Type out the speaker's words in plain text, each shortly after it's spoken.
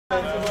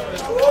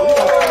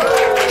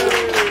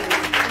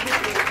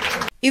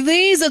It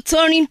is a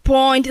turning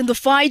point in the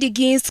fight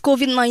against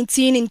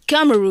COVID-19 in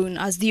Cameroon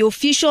as the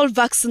official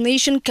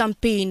vaccination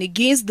campaign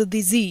against the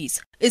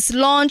disease is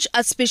launched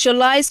at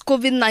specialized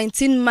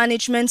COVID-19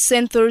 management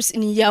centers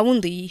in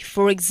Yaoundé,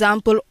 for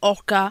example,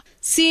 Orca,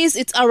 since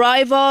its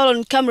arrival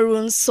on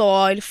Cameroon's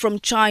soil from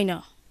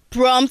China.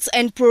 Prompt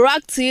and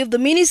proactive, the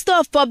Minister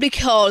of Public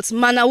Health,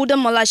 Manauda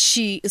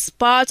Malashi, is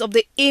part of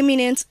the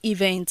imminent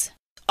event.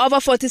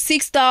 Over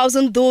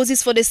 46,000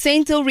 doses for the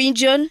Central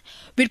region,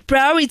 with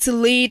priority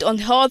laid on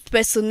health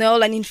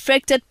personnel and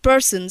infected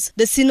persons.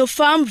 The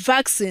Sinopharm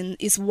vaccine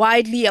is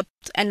widely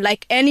used, and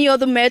like any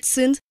other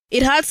medicine,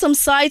 it had some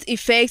side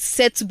effects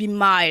said to be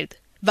mild.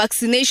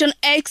 Vaccination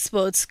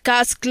experts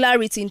cast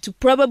clarity into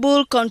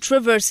probable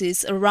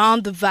controversies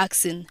around the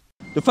vaccine.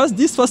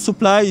 This first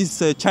supply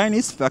is a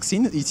Chinese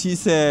vaccine. It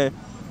is a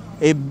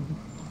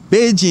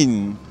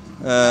Beijing-based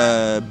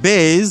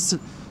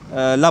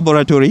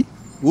laboratory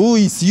who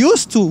is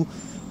used to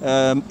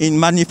in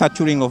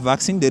manufacturing of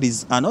vaccine. There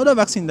is another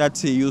vaccine that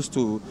they used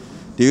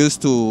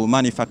to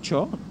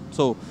manufacture.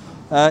 So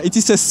it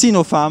is a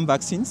Sinopharm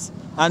vaccines,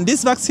 and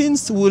these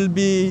vaccines will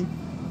be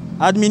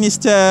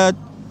administered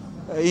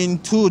in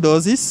 2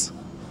 doses,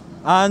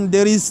 and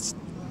there is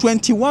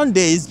 21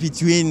 days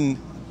between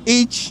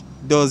each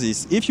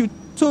doses. If you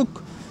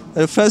took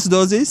the first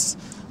doses,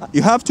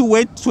 you have to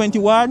wait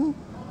 21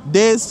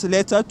 days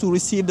later to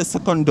receive the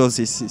second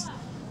doses.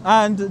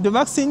 And the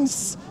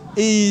vaccines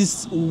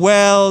is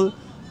well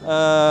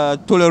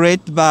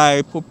tolerated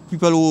by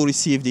people who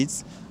received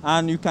it,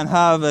 and you can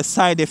have a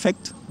side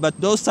effect, but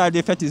those side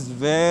effect is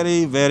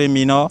very, very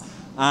minor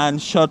and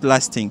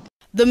short-lasting.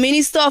 The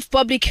Minister of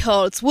Public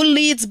Health, who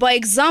leads by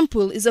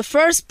example, is the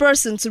first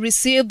person to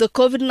receive the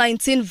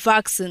COVID-19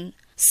 vaccine.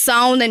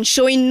 Sound and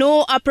showing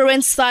no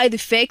apparent side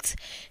effect,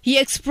 he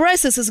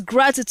expresses his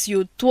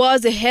gratitude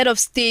towards the head of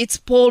state,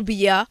 Paul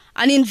Biya,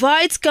 and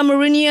invites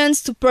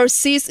Cameroonians to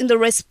persist in the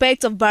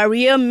respect of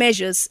barrier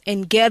measures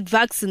and get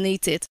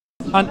vaccinated.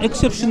 An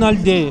exceptional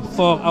day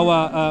for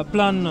our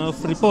plan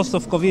of riposte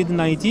of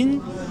COVID-19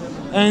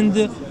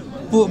 and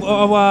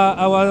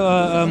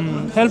our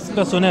health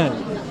personnel,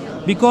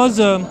 because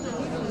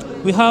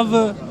we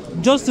have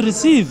just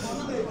received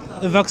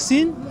a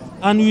vaccine,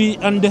 and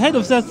the head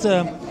of state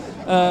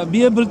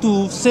be able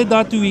to say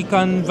that we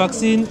can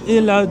vaccinate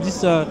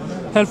this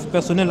health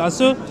personnel.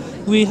 So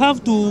we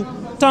have to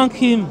thank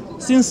him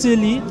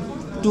sincerely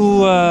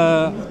to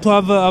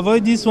have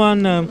avoid this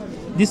one,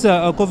 this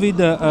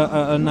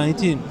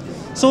COVID-19.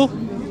 So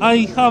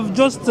I have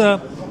just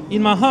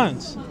in my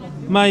hands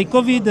my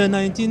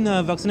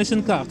COVID-19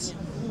 vaccination card.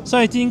 So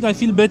I think I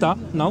feel better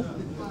now.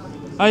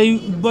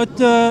 But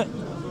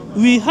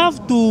we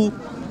have to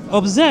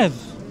observe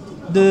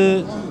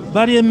the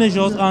barrier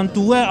measures and to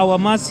wear our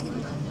mask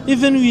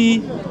even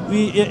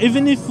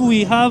if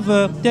we have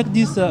take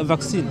this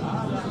vaccine.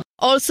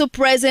 Also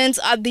present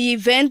at the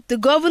event, the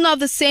Governor of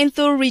the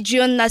Central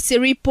Region,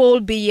 Nasseri Paul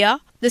Biya,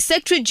 the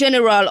Secretary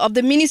General of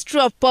the Ministry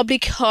of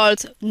Public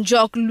Health,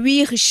 Njok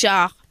Louis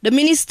Richard. The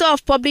Minister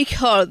of Public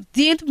Health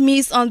didn't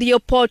miss on the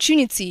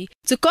opportunity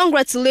to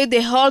congratulate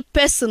the health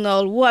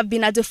personnel who have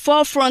been at the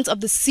forefront of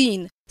the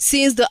scene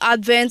since the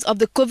advent of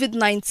the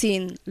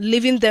COVID-19,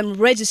 leaving them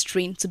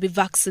registering to be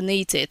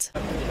vaccinated.